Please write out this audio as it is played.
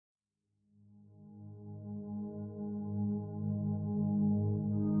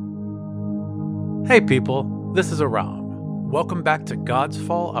Hey people, this is Aram. Welcome back to God's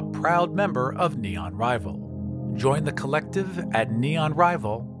Fall, a proud member of Neon Rival. Join the collective at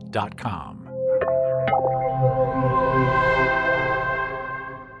neonrival.com.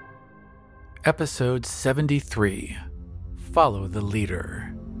 Episode 73, Follow the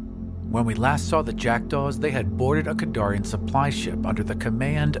Leader. When we last saw the Jackdaws, they had boarded a Kadarian supply ship under the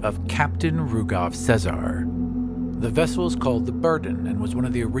command of Captain Rugov Cesar. The vessel is called the Burden and was one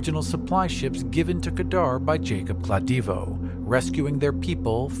of the original supply ships given to Kadar by Jacob Kladivo, rescuing their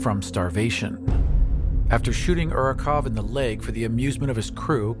people from starvation. After shooting Urakov in the leg for the amusement of his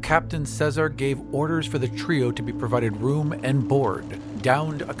crew, Captain Cesar gave orders for the trio to be provided room and board,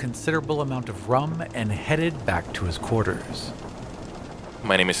 downed a considerable amount of rum, and headed back to his quarters.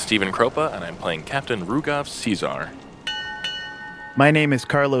 My name is Steven Kropa, and I'm playing Captain Rugov Cesar. My name is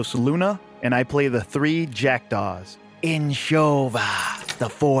Carlos Luna, and I play the 3 Jackdaws. Inshova, the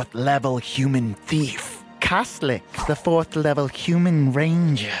 4th level human thief. Koslik, the 4th level human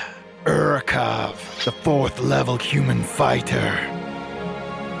ranger. Urakov, the 4th level human fighter.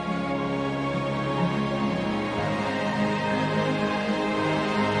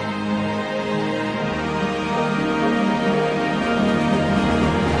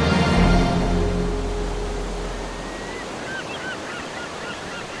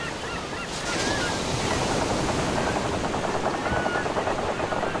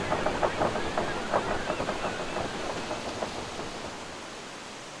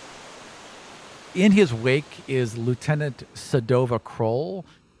 In his wake is Lieutenant Sadova Kroll,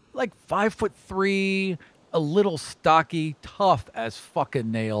 like 5'3", a little stocky, tough as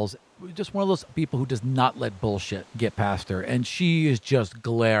fucking nails. Just one of those people who does not let bullshit get past her. And she is just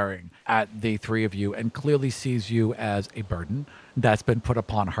glaring at the 3 of you and clearly sees you as a burden that's been put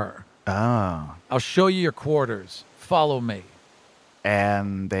upon her. Oh. I'll show you your quarters. Follow me.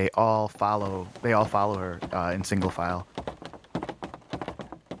 And they all follow her in single file.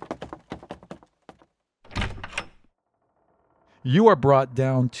 You are brought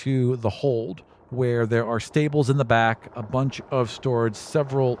down to the hold, where there are stables in the back, a bunch of storage,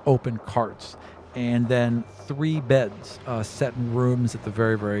 several open carts, and then 3 beds set in rooms at the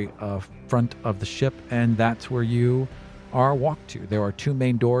very, very front of the ship, and that's where you are walked to. There are 2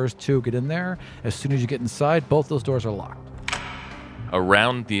 main doors to get in there. As soon as you get inside, both those doors are locked.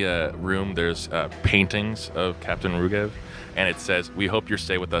 Around the room, there's paintings of Captain Rugov, and it says, "We hope your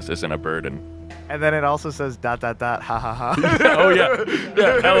stay with us isn't a burden." And then it also says ... ha ha ha. Oh, yeah.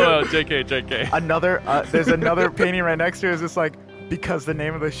 LOL, JK. There's another painting right next to it. It's just like, because the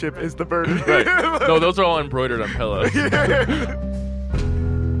name of the ship is the Burden. Right. No, those are all embroidered on pillows.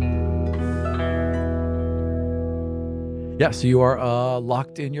 Yeah, so you are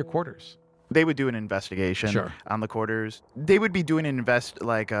locked in your quarters. They would do an investigation on the quarters. They would be doing an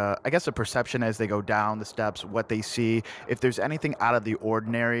I guess a perception as they go down the steps, what they see. If there's anything out of the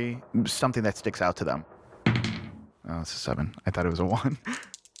ordinary, something that sticks out to them. Oh, it's a 7. I thought it was a 1.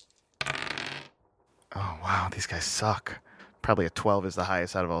 Oh, wow, these guys suck. Probably a 12 is the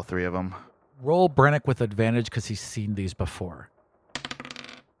highest out of all 3 of them. Roll Brannick with advantage because he's seen these before.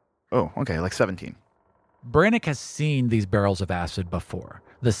 Oh, okay, like 17. Brannick has seen these barrels of acid before.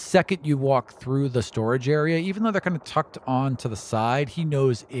 The second you walk through the storage area, even though they're kind of tucked on to the side, he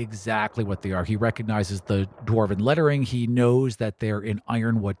knows exactly what they are. He recognizes the dwarven lettering. He knows that they're in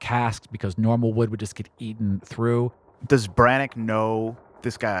ironwood casks because normal wood would just get eaten through. Does Brannick know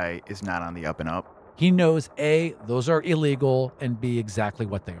this guy is not on the up and up? He knows, A, those are illegal, and B, exactly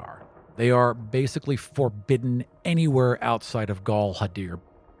what they are. They are basically forbidden anywhere outside of Gal Hadir.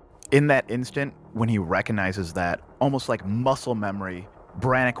 In that instant, when he recognizes that, almost like muscle memory,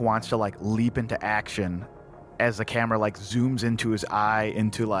 Brannick wants to leap into action as the camera zooms into his eye,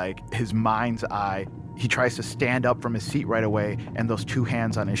 into his mind's eye. He tries to stand up from his seat right away, and those 2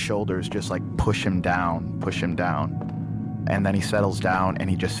 hands on his shoulders just push him down. And then he settles down and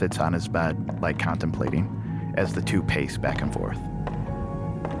he just sits on his bed, contemplating as the 2 pace back and forth.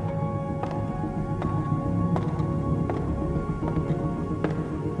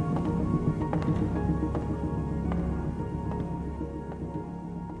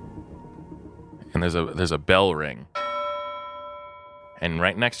 And there's a bell ring. And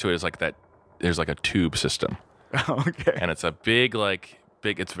right next to it is there's a tube system. Okay. And it's a big,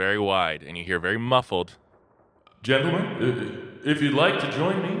 it's very wide, and you hear very muffled, "Gentlemen, if you'd like to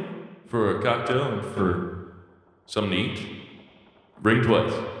join me for a cocktail and for something to eat, ring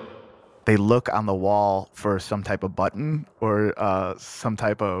twice." They look on the wall for some type of button or some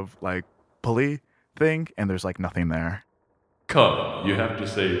type of pulley thing, and there's nothing there. "Cup. You have to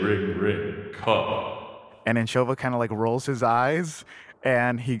say ring, ring, cup." And Anshova kind of rolls his eyes,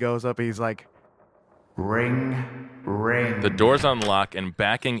 and he goes up, he's like, Ring. The doors unlock, and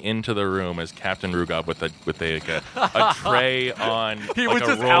backing into the room is Captain Rugov with a tray on. He like was a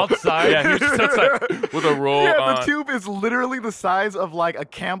just roll. outside. Yeah, he was just outside with a roll Yeah, on. the tube is literally the size of like a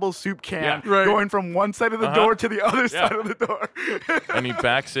Campbell's soup can, Yeah. Right. going from one side of the door to the other side of the door. And he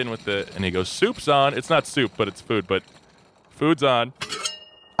backs in with and he goes, "Soup's on." It's not soup, but it's food. But food's on.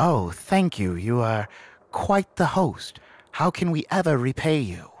 Oh, thank you. You are quite the host. How can we ever repay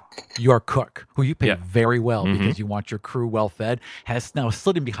you? Your cook, who you pay Yeah. very well because you want your crew well fed, has now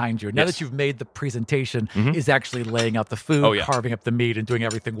slid in behind you. Now Yes. that you've made the presentation, is actually laying out the food, Oh, yeah. carving up the meat, and doing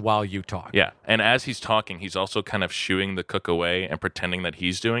everything while you talk. Yeah, and as he's talking, he's also kind of shooing the cook away and pretending that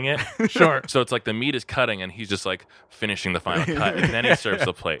he's doing it. Sure. So it's like the meat is cutting, and he's just like finishing the final cut, and then he serves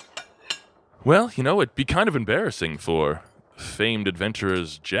the plate. Well, it'd be kind of embarrassing for famed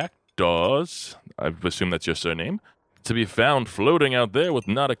adventurers Jackdaws, I assume that's your surname, to be found floating out there with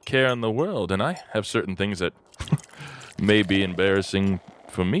not a care in the world, and I have certain things that may be embarrassing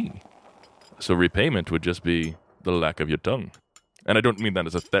for me. So repayment would just be the lack of your tongue. And I don't mean that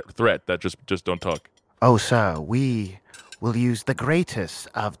as a threat, that just don't talk. Oh, sir, we will use the greatest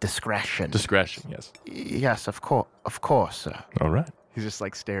of discretion. Discretion, yes. Yes, of course, sir. All right. He's just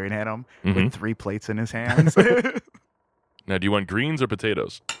like staring at him Mhm. with 3 plates in his hands. Now, do you want greens or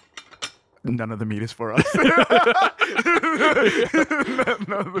potatoes? None of the meat is for us. None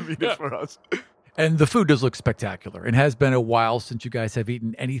of the meat is for us. And the food does look spectacular. It has been a while since you guys have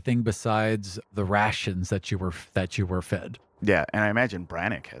eaten anything besides the rations that you were fed. Yeah, and I imagine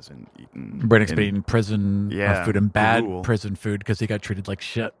Brannick hasn't eaten. Brannick's been eating prison food and bad gruel. prison food because he got treated like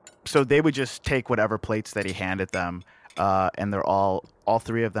shit. So they would just take whatever plates that he handed them, and they're all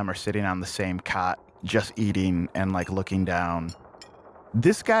 3 of them are sitting on the same cot, just eating and like looking down.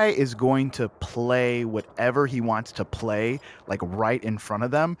 This guy is going to play whatever he wants to play, like right in front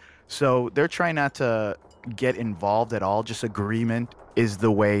of them. So they're trying not to get involved at all. Just agreement is the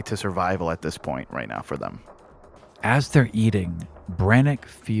way to survival at this point right now for them. As they're eating, Brannick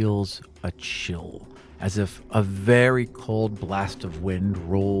feels a chill, as if a very cold blast of wind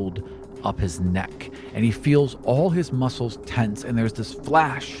rolled up his neck, and he feels all his muscles tense, and there's this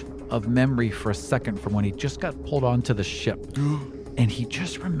flash of memory for a second from when he just got pulled onto the ship. And he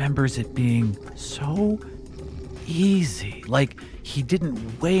just remembers it being so easy. Like he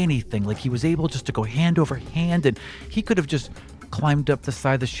didn't weigh anything. Like he was able just to go hand over hand, and he could have just climbed up the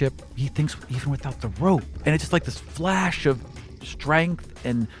side of the ship, he thinks, even without the rope. And it's just like this flash of strength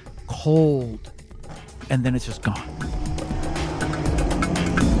and cold, and then it's just gone.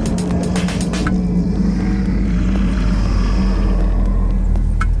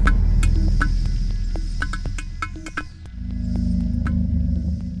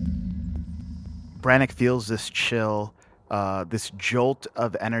 Brannick feels this chill, this jolt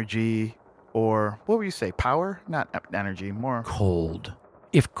of energy, or what would you say, power? Not energy, more. Cold.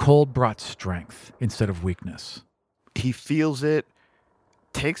 If cold brought strength instead of weakness. He feels it,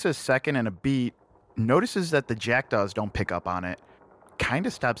 takes a second and a beat, notices that the jackdaws don't pick up on it, kind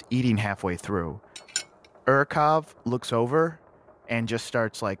of stops eating halfway through. Urkov looks over and just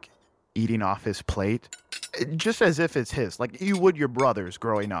starts like eating off his plate, just as if it's his, like you would your brothers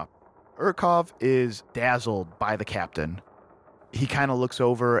growing up. Urkov is dazzled by the captain. He kind of looks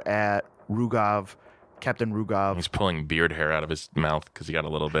over at Rugov, Captain Rugov. He's pulling beard hair out of his mouth because he got a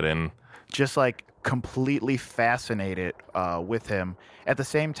little bit in. Just like completely fascinated with him. At the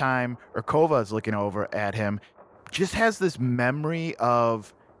same time, Urkova is looking over at him, just has this memory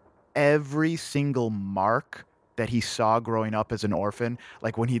of every single mark that he saw growing up as an orphan,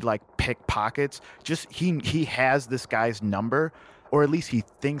 like when he'd like pick pockets. Just he has this guy's number, or at least he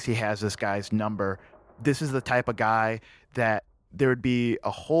thinks he has this guy's number. This is the type of guy that there would be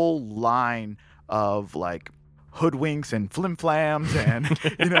a whole line of like hoodwinks and flim-flams and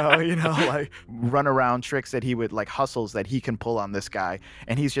you know like run around tricks that he would, like hustles that he can pull on this guy.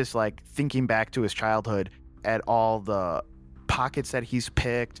 And he's just like thinking back to his childhood at all the pockets that he's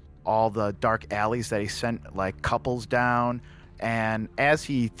picked, all the dark alleys that he sent like couples down. And as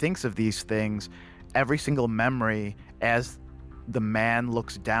he thinks of these things, every single memory, as the man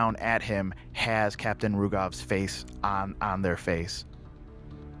looks down at him, has Captain Rugov's face on their face.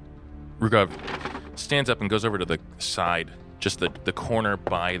 Rugov stands up and goes over to the side, just the corner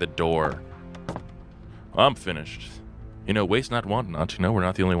by the door. I'm finished. Waste not, want not. We're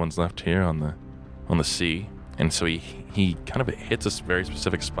not the only ones left here on the sea. And so he kind of hits a very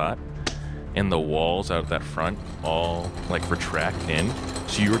specific spot, and the walls out that front all like retract in.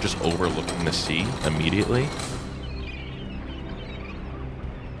 So you were just overlooking the sea immediately.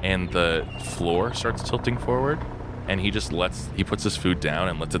 And the floor starts tilting forward, and he puts his food down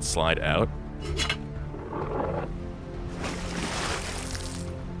and lets it slide out.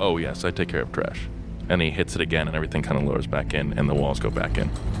 Oh, yes, I take care of trash. And he hits it again, and everything kind of lowers back in, and the walls go back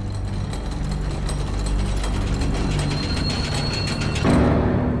in.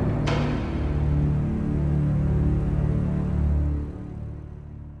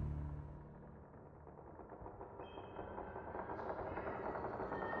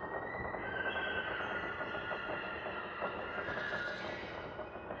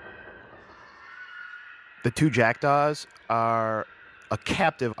 The two jackdaws are a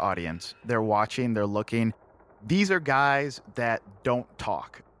captive audience. They're watching, they're looking. These are guys that don't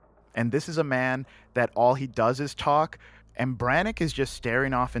talk. And this is a man that all he does is talk, and Brannick is just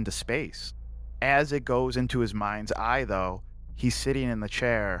staring off into space. As it goes into his mind's eye, though, he's sitting in the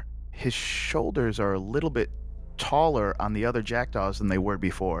chair. His shoulders are a little bit taller on the other jackdaws than they were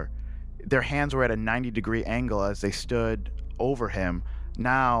before. Their hands were at a 90-degree angle as they stood over him.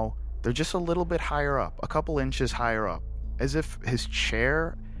 Now, they're just a little bit higher up, a couple inches higher up, as if his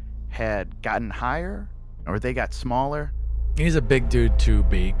chair had gotten higher or they got smaller. He's a big dude to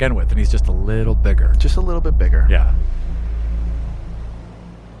begin with, and he's just a little bigger. Just a little bit bigger. Yeah.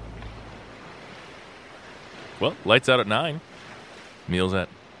 Well, lights out at 9. Meals at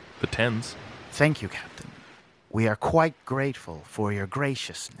the 10s. Thank you, Captain. We are quite grateful for your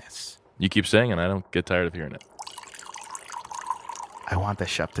graciousness. You keep saying, and I don't get tired of hearing it. I want the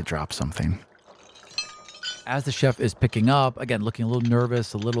chef to drop something. As the chef is picking up, again, looking a little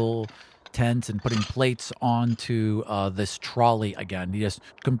nervous, a little tense, and putting plates onto this trolley again, he just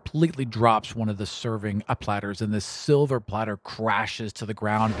completely drops one of the serving platters, and this silver platter crashes to the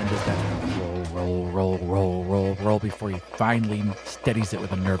ground, and just that roll before he finally steadies it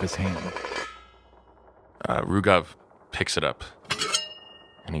with a nervous hand. Rugov picks it up,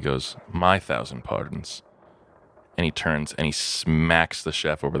 and he goes, "My 1,000 pardons." And he turns and he smacks the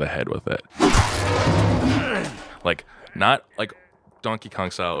chef over the head with it. Like, not like Donkey Kong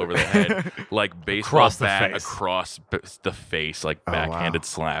style over the head, like baseball bat across the face, like backhanded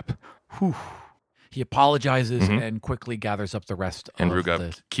slap. Whew. He apologizes and quickly gathers up the rest and of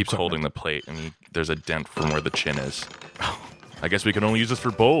Rugov keeps holding the plate, and there's a dent from where the chin is. I guess we can only use this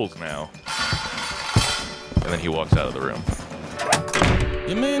for bowls now. And then he walks out of the room.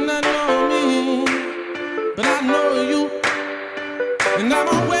 You may not know me, but I know you, and I'm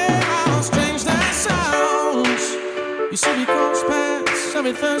aware how strange that sounds. You see me cross paths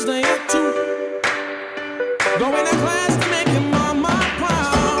every Thursday at 2, going to class to make your mama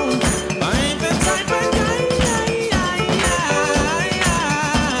proud. I ain't the type of guy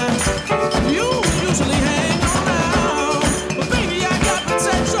you usually hang around, but baby I got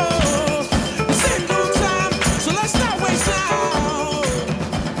potential. It's in due time, so let's not waste now.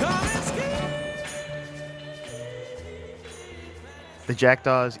 Come and ski. The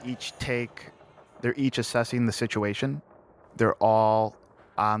jackdaws they're each assessing the situation. They're all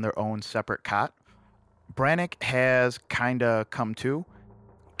on their own separate cot. Brannick has kind of come to,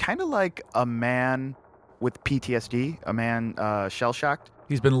 kind of like a man with PTSD, a man shell-shocked.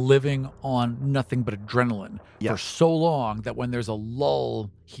 He's been living on nothing but adrenaline for so long that when there's a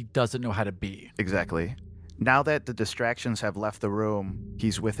lull, he doesn't know how to be. Exactly. Now that the distractions have left the room,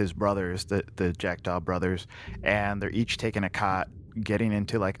 he's with his brothers, the Jackdaw brothers, and they're each taking a cot, getting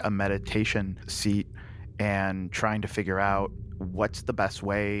into like a meditation seat and trying to figure out what's the best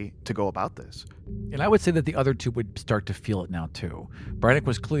way to go about this. And I would say that the other two would start to feel it now too. Brannick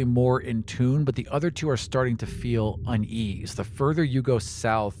was clearly more in tune, but the other two are starting to feel unease. The further you go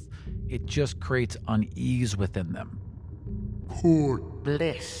south, it just creates unease within them. Court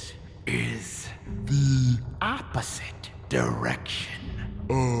bliss is the opposite direction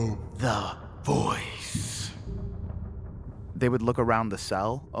of the voice. They would look around the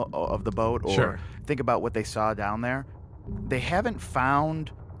cell of the boat or think about what they saw down there. They haven't found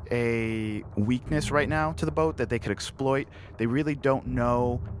a weakness right now to the boat that they could exploit. They really don't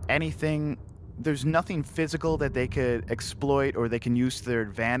know anything. There's nothing physical that they could exploit or they can use to their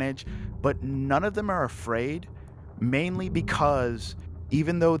advantage, but none of them are afraid, mainly because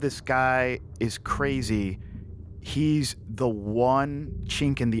even though this guy is crazy, he's the one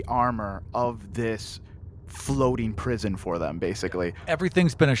chink in the armor of this floating prison for them, basically.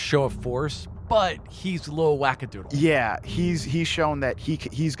 Everything's been a show of force, but he's a little wackadoodle. Yeah, he's shown that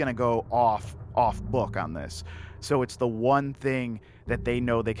he's going to go off book on this. So it's the one thing that they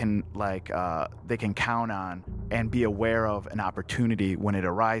know they can count on and be aware of an opportunity when it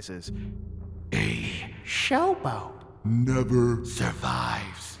arises. A showboat never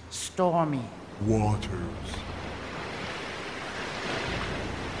survives stormy waters.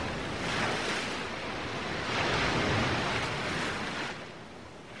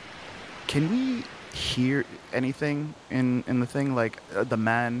 Can we hear anything in the thing? Like the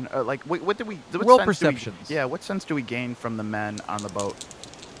men? Like what did we? What Roll sense perceptions. What sense do we gain from the men on the boat?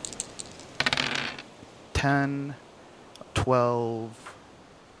 10, 12,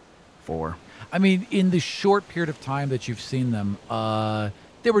 4. I mean, in the short period of time that you've seen them,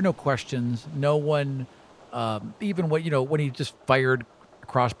 there were no questions. No one, even when he just fired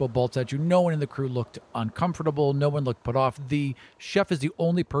crossbow bolts at you, no one in the crew looked uncomfortable. No one looked put off. The chef is the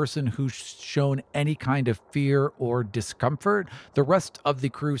only person who's shown any kind of fear or discomfort. The rest of the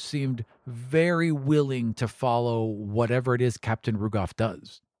crew seemed very willing to follow whatever it is Captain Rugoff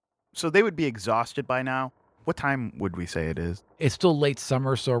does. So they would be exhausted by now. What time would we say it is? It's still late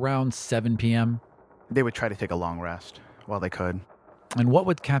summer, so around 7 p.m. They would try to take a long rest while they could. And what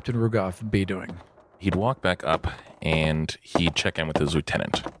would Captain Rugoff be doing? He'd walk back up and he'd check in with his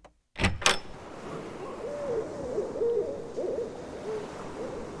lieutenant.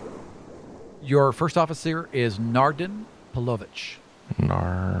 Your first officer is Nardin Polovich.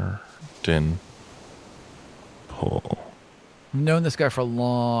 Nardin Pol. I've known this guy for a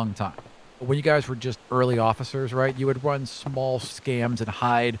long time. When you guys were just early officers, right, you would run small scams and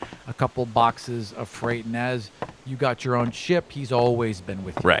hide a couple boxes of freight. And as you got your own ship, he's always been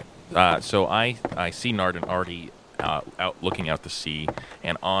with you. Right. So I see Nardin already out looking out to sea,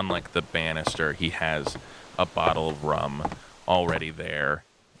 and on like the banister, he has a bottle of rum already there,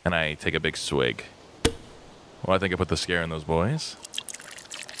 and I take a big swig. Well, I think I put the scare in those boys.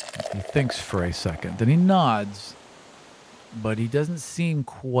 He thinks for a second, then he nods, but he doesn't seem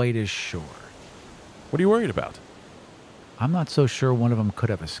quite as sure. What are you worried about? I'm not so sure one of them could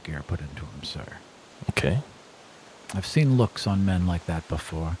have a scare put into him, sir. Okay. I've seen looks on men like that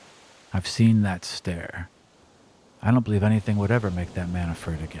before. I've seen that stare. I don't believe anything would ever make that man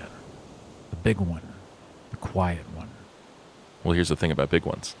afraid again. The big one. The quiet one. Well, here's the thing about big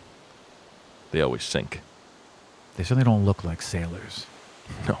ones. They always sink. They certainly don't look like sailors.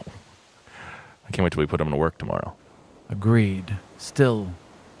 No. I can't wait till we put them to work tomorrow. Agreed. Still,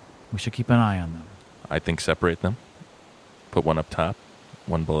 we should keep an eye on them. I think separate them. Put one up top,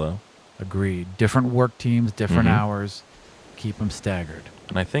 one below. Agreed. Different work teams, different hours. Keep them staggered.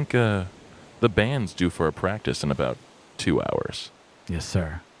 And I think the band's due for a practice in about 2 hours. Yes,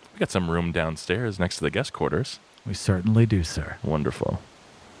 sir. We got some room downstairs next to the guest quarters. We certainly do, sir. Wonderful.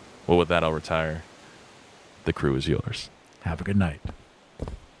 Well, with that, I'll retire. The crew is yours. Have a good night.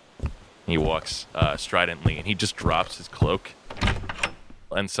 He walks stridently, and he just drops his cloak.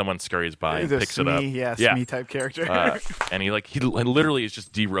 And someone scurries by and picks it up. Yeah, Smee type character. And he literally is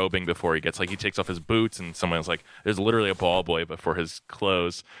just derobing before he gets, like, he takes off his boots, and someone's like, there's literally a ball boy before his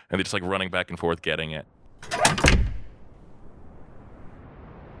clothes, and they're just like running back and forth getting it.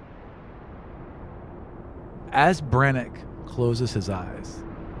 As Brannick closes his eyes,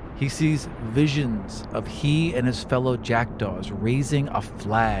 he sees visions of he and his fellow jackdaws raising a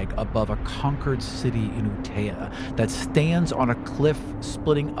flag above a conquered city in Utea that stands on a cliff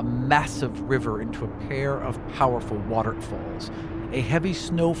splitting a massive river into a pair of powerful waterfalls. A heavy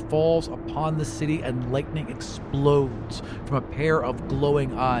snow falls upon the city and lightning explodes from a pair of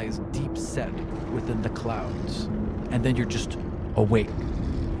glowing eyes deep set within the clouds. And then you're just awake,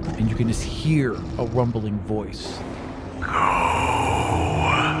 and you can just hear a rumbling voice.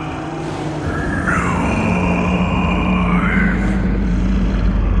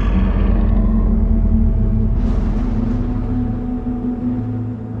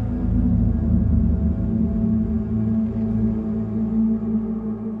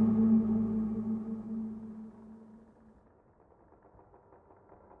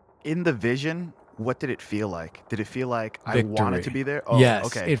 In the vision, what did it feel like? Did it feel like Victory. I wanted to be there? Oh, Yes,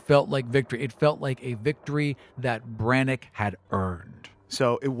 okay. it felt like victory. It felt like a victory that Brannick had earned.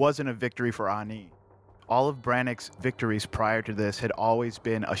 So it wasn't a victory for Ani. All of Brannick's victories prior to this had always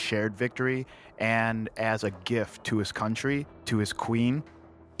been a shared victory and as a gift to his country, to his queen.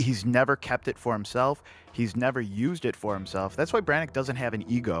 He's never kept it for himself. He's never used it for himself. That's why Brannick doesn't have an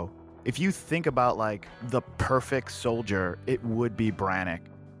ego. If you think about like the perfect soldier, it would be Brannick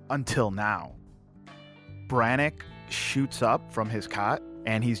until now. Brannick shoots up from his cot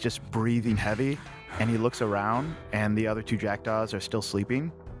and he's just breathing heavy and he looks around and the other two jackdaws are still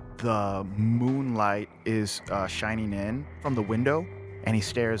sleeping. The moonlight is shining in from the window and he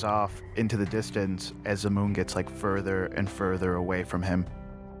stares off into the distance as the moon gets like further and further away from him.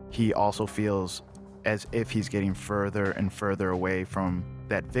 He also feels as if he's getting further and further away from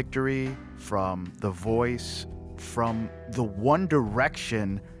that victory, from the voice, from the one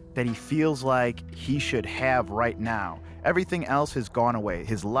direction that he feels like he should have right now. Everything else has gone away.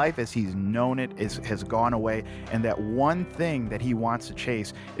 His life as he's known it has gone away, and that one thing that he wants to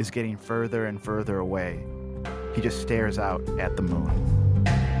chase is getting further and further away. He just stares out at the moon.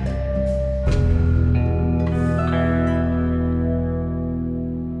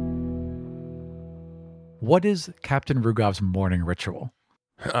 What is Captain Rugov's morning ritual?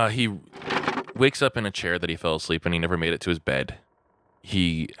 He wakes up in a chair that he fell asleep in. He never made it to his bed.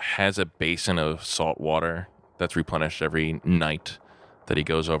 He has a basin of salt water that's replenished every night that he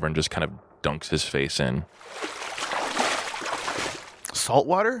goes over and just kind of dunks his face in. Salt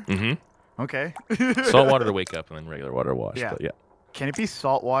water? Mm-hmm. Okay. Salt water to wake up and then regular water wash. Yeah. But yeah. Can it be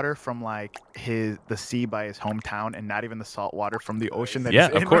salt water from like the sea by his hometown, and not even the salt water from the ocean that he's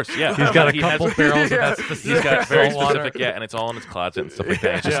in? Of course, yeah. He's got a He couple has- barrels of Yeah. that specific He's got very salt water. specific, and it's all in his closet and stuff like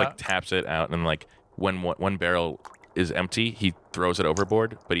that. He just like taps it out, and like when one barrel is empty, he throws it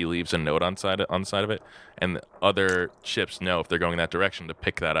overboard, but he leaves a note on side of it, and the other ships know if they're going that direction to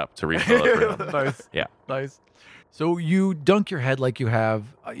pick that up to refill it for them. Nice. Yeah. Nice. So you dunk your head like you have,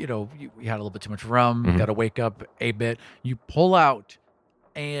 you had a little bit too much rum, Mhm. got to wake up a bit. You pull out,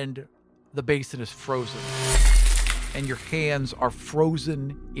 and the basin is frozen. And your hands are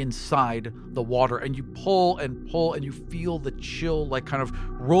frozen inside the water. And you pull, and you feel the chill like kind of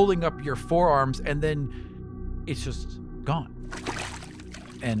rolling up your forearms, and then it's just gone.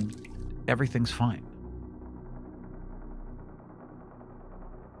 And everything's fine.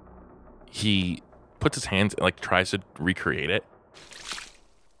 He puts his hands, like tries to recreate it,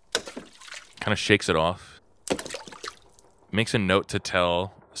 kind of shakes it off, makes a note to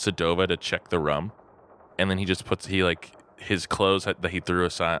tell Sedova to check the rum, and then he just puts his clothes that he threw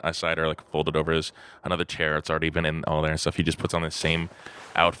aside are like folded over another chair. It's already been in all there and stuff. He just puts on the same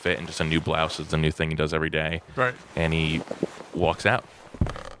outfit and just a new blouse. It's a new thing he does every day. Right. And he walks out.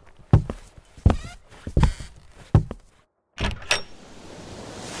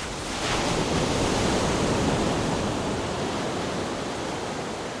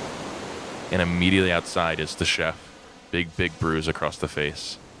 And immediately outside is the chef, big bruise across the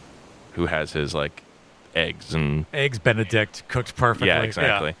face, who has his like eggs and Eggs Benedict cooked perfectly. yeah,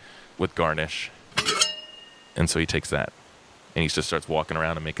 exactly, with garnish. And so he takes that, and he just starts walking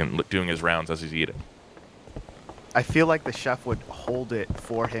around and doing his rounds as he's eating. I feel like the chef would hold it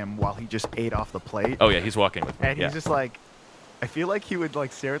for him while he just ate off the plate. Oh yeah, he's walking with me. And yeah. he's just like, I feel like he would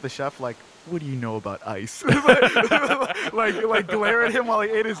like stare at the chef like, what do you know about ice? like glare at him while he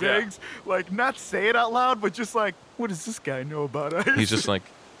ate his Yeah. eggs. Like not say it out loud, but just like, what does this guy know about ice? He's just like,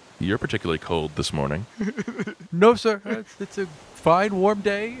 you're particularly cold this morning. No, sir. It's a fine, warm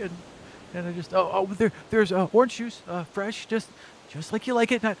day, and I just there's orange juice, fresh, just like you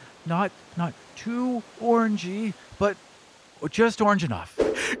like it. Not too orangey, but just orange enough.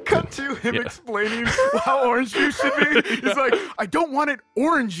 Cut to him Yeah. explaining how orange juice should be. He's like, I don't want it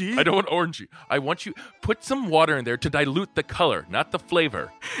orangey. I don't want orangey. I want you put some water in there to dilute the color, not the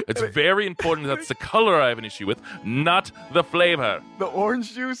flavor. It's very important that's the color I have an issue with, not the flavor. The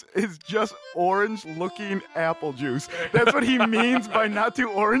orange juice is just orange-looking apple juice. That's what he means by not too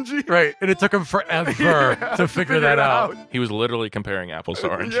orangey. Right, and it took him forever to figure that it out. He was literally comparing apples to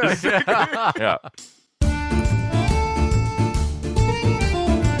oranges. Yeah, exactly. Yeah.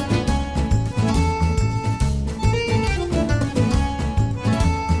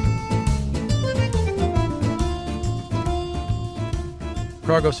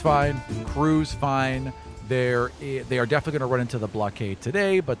 Cargo's fine, crew's fine. They are definitely going to run into the blockade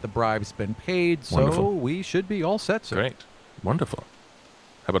today, but the bribe's been paid, so Wonderful. we should be all set, sir. Great. Wonderful.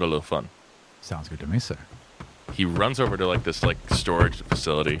 How about a little fun? Sounds good to me, sir. He runs over to this storage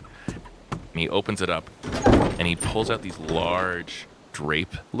facility, and he opens it up, and he pulls out these large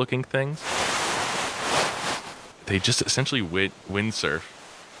drape-looking things. They just essentially windsurf,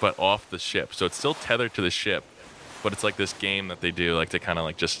 but off the ship. So it's still tethered to the ship, but it's like this game that they do, to kind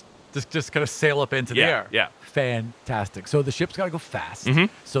of just Just kind of sail up into the Yeah, air. yeah. Fantastic. So the ship's got to go fast. Mhm.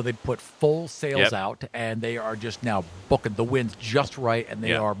 So they put full sails Yep. out, and they are just now booking. The wind's just right, and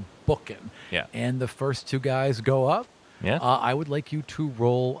they Yeah. are booking. Yeah. And the first two guys go up. Yeah. I would like you to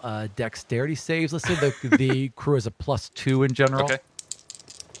roll dexterity saves. Let's say the crew is a +2 in general. Okay.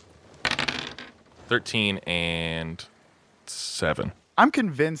 13 and 7. I'm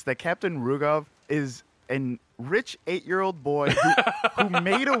convinced that Captain Rugov is a rich 8-year-old boy who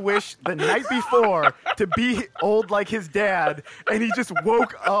made a wish the night before to be old like his dad, and he just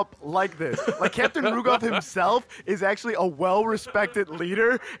woke up like this. Like, Captain Rugov himself is actually a well-respected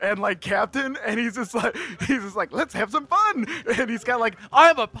leader and like captain, and he's just like, let's have some fun. And he's got like,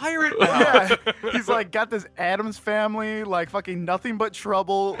 I'm a pirate now. yeah, he's like got this Addams Family, like fucking nothing but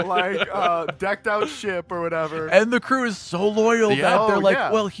trouble, like decked out ship or whatever. And the crew is so loyal that they're like,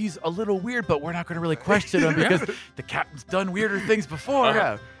 yeah. well, he's a little weird, but we're not going to really question him because the captain's done weirder things before.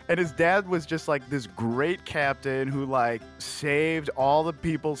 Yeah. And his dad was just like this great captain who like saved all the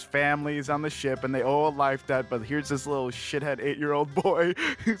people's families on the ship, and they owe a life debt. But here's this little shithead 8-year-old boy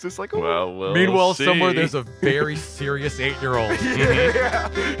who's just like, oh. Well, we'll Meanwhile, see. somewhere there's a very serious 8-year-old.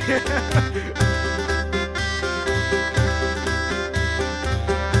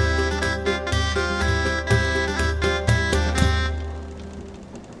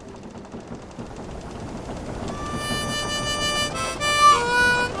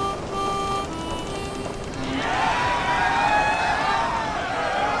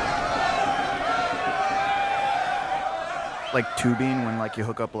 Like tubing when like you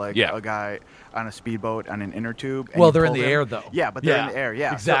hook up like Yeah. a guy on a speedboat on an inner tube. And Well, you they're in pull the them. air, though. Yeah, but they're Yeah, in the air.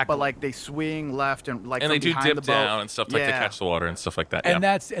 Yeah, exactly. But like they swing left and like And from they do behind dip the boat. down and stuff like to Yeah. catch the water and stuff like that. And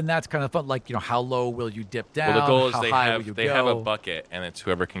yeah. that's kind of fun. Like, you know, how low will you dip down? Well, the goal is how they high will you have a go? bucket, and it's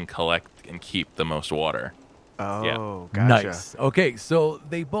whoever can collect and keep the most water. Oh, gotcha. Nice. Okay, so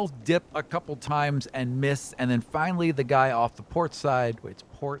they both dip a couple times and miss, and then finally the guy off the port side. Wait, it's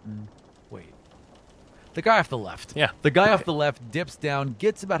port and wait. The guy off the left. Yeah. The guy off the left dips down,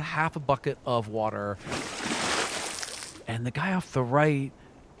 gets about half a bucket of water, and the guy off the right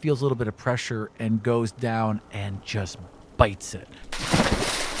feels a little bit of pressure and goes down and just bites it.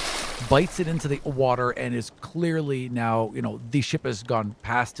 Bites it into the water and is clearly now, you know, the ship has gone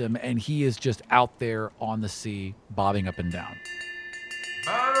past him and he is just out there on the sea, bobbing up and down.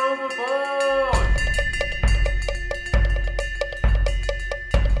 Man overboard!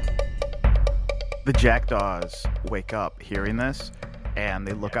 The jackdaws wake up hearing this, and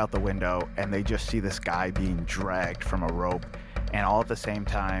they look out the window and they just see this guy being dragged from a rope, and all at the same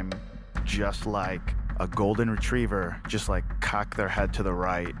time, just like a golden retriever, just like cock their head to the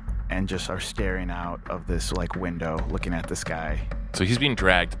right and just are staring out of this like window looking at the sky. So he's being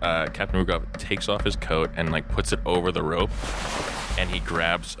dragged. Captain Rugov takes off his coat and like puts it over the rope, and he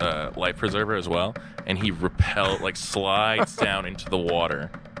grabs a life preserver as well, and he slides down into the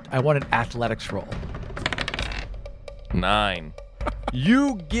water. I want an athletics roll. 9.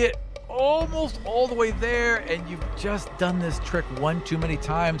 You get almost all the way there, and you've just done this trick one too many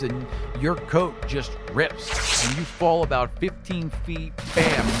times, and your coat just rips, and you fall about 15 feet,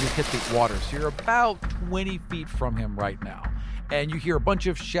 bam, and you hit the water. So you're about 20 feet from him right now. And you hear a bunch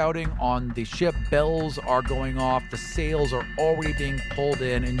of shouting on the ship. Bells are going off. The sails are already being pulled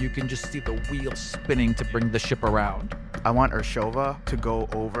in, and you can just see the wheels spinning to bring the ship around. I want Urshova to go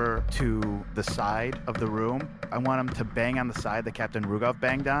over to the side of the room. I want him to bang on the side that Captain Rugov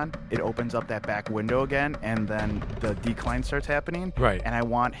banged on. It opens up that back window again, and then the decline starts happening. Right. And I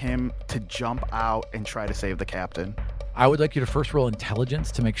want him to jump out and try to save the captain. I would like you to first roll intelligence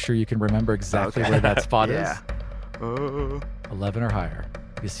to make sure you can remember exactly where that spot Yeah. is. 11 or higher.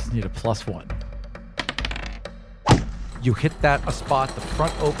 You just need a +1. You hit that a spot, the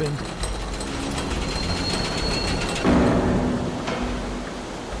front opened.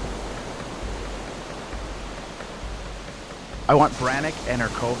 I want Brannick and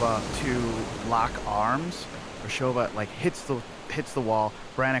Urkova to lock arms. Urshova like hits the wall.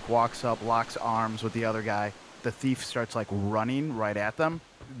 Brannick walks up, locks arms with the other guy. The thief starts like running right at them.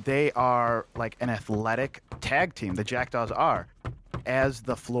 They are like an athletic tag team. The Jackdaws are. As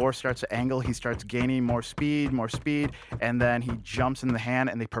the floor starts to angle, he starts gaining more speed, and then he jumps in the hand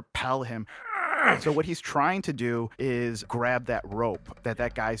and they propel him. So what he's trying to do is grab that rope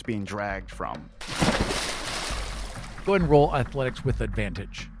that guy's being dragged from. Go ahead and roll athletics with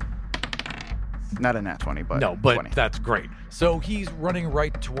advantage. Not a nat 20, but No, but 20. that's great. So he's running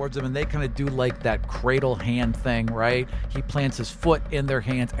right towards them, and they kind of do like that cradle hand thing, right? He plants his foot in their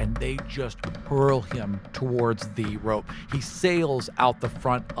hands, and they just hurl him towards the rope. He sails out the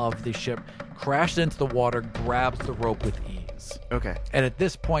front of the ship, crashes into the water, grabs the rope with ease. Okay. And at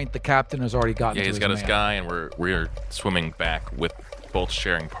this point, the captain has already gotten Yeah, to he's his got his man. guy, and we're swimming back with both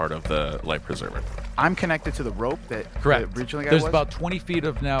sharing part of the life preserver. I'm connected to the rope that Correct. the original guy There's was. about 20 feet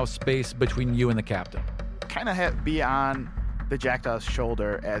of now space between you and the captain. Kind of be on the Jackdaw's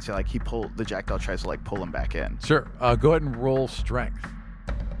shoulder as the Jackdaw tries to like pull him back in. Sure. Go ahead and roll strength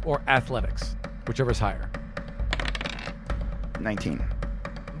or athletics, whichever's higher. 19.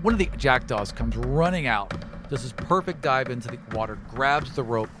 One of the jackdaws comes running out, does his perfect dive into the water, grabs the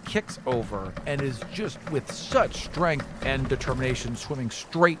rope, kicks over, and is just with such strength and determination swimming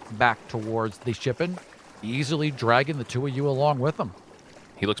straight back towards the shipping, easily dragging the two of you along with him.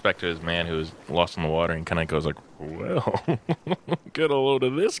 He looks back to his man who is lost in the water and kind of goes like, well, get a load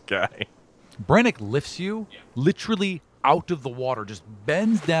of this guy. Brannick lifts you literally out of the water, just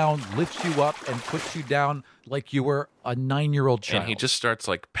bends down, lifts you up, and puts you down like you were a 9-year-old child. And he just starts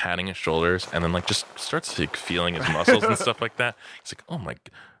like patting his shoulders and then like just starts like feeling his muscles and stuff like that. He's like, oh my,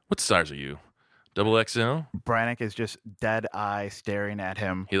 what size are you? XXL? Brannick is just dead eye staring at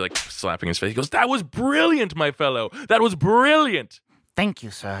him. He like slapping his face. He goes, that was brilliant, my fellow. That was brilliant. Thank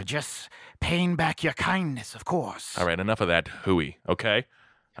you, sir. Just paying back your kindness, of course. All right, enough of that hooey, okay?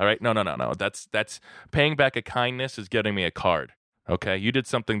 All right, no. That's paying back a kindness is getting me a card, okay? You did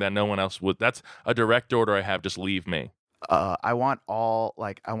something that no one else would. That's a direct order I have. Just leave me. I want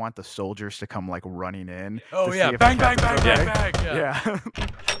the soldiers to come like running in. Oh to yeah, see if bang, the bang, bang, captain's bang, okay. bang. Yeah.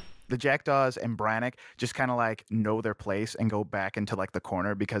 The jackdaws and Brannick just kind of like know their place and go back into like the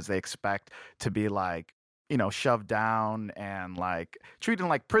corner because they expect to be like, you know, shoved down and like treated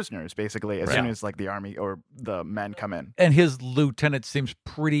like prisoners basically as soon as like the army or the men come in. And his lieutenant seems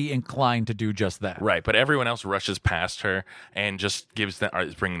pretty inclined to do just that. Right, but everyone else rushes past her and just gives them,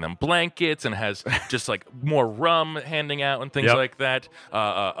 is bringing them blankets and has just like more rum handing out and things like that.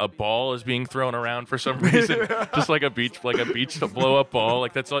 A ball is being thrown around for some reason, just like a beach blow up ball.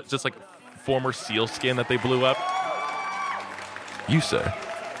 Like that's just like former seal skin that they blew up. You, sir.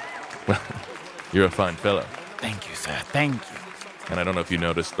 Well, you're a fine fellow. Thank you, sir. Thank you. And I don't know if you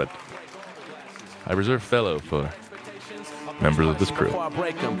noticed, but I reserve fellow for members of this crew. Before I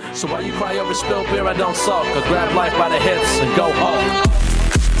break them. So while you cry over spilled beer, I don't sulk. I grab life by the hips and go home.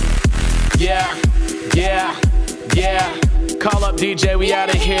 Yeah. Call up DJ, we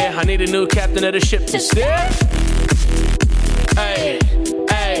out of here. I need a new captain of the ship to steer. Hey.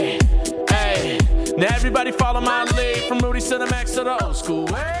 Now everybody follow my lead from Rudy Cinemax to the old school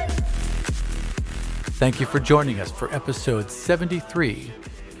way. Thank you for joining us for episode 73,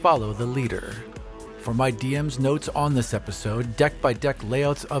 Follow the Leader. For my DM's notes on this episode, deck-by-deck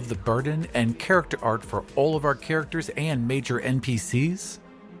layouts of the burden, and character art for all of our characters and major NPCs,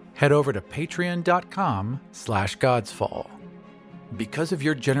 head over to patreon.com/godsfall. Because of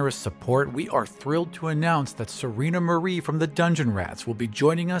your generous support, we are thrilled to announce that Serena Marie from the Dungeon Rats will be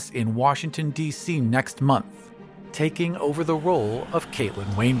joining us in Washington, D.C. next month, taking over the role of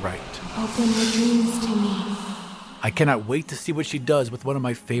Caitlin Wainwright. Open your dreams to me. I cannot wait to see what she does with one of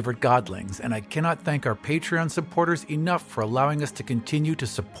my favorite godlings, and I cannot thank our Patreon supporters enough for allowing us to continue to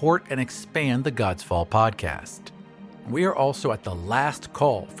support and expand the Gods Fall podcast. We are also at the last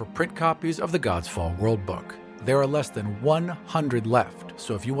call for print copies of the Gods Fall World Book. There are less than 100 left,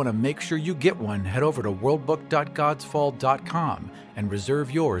 so if you want to make sure you get one, head over to worldbook.godsfall.com and reserve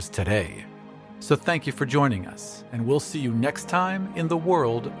yours today. So thank you for joining us, and we'll see you next time in the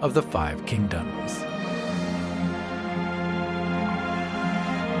world of the Five Kingdoms.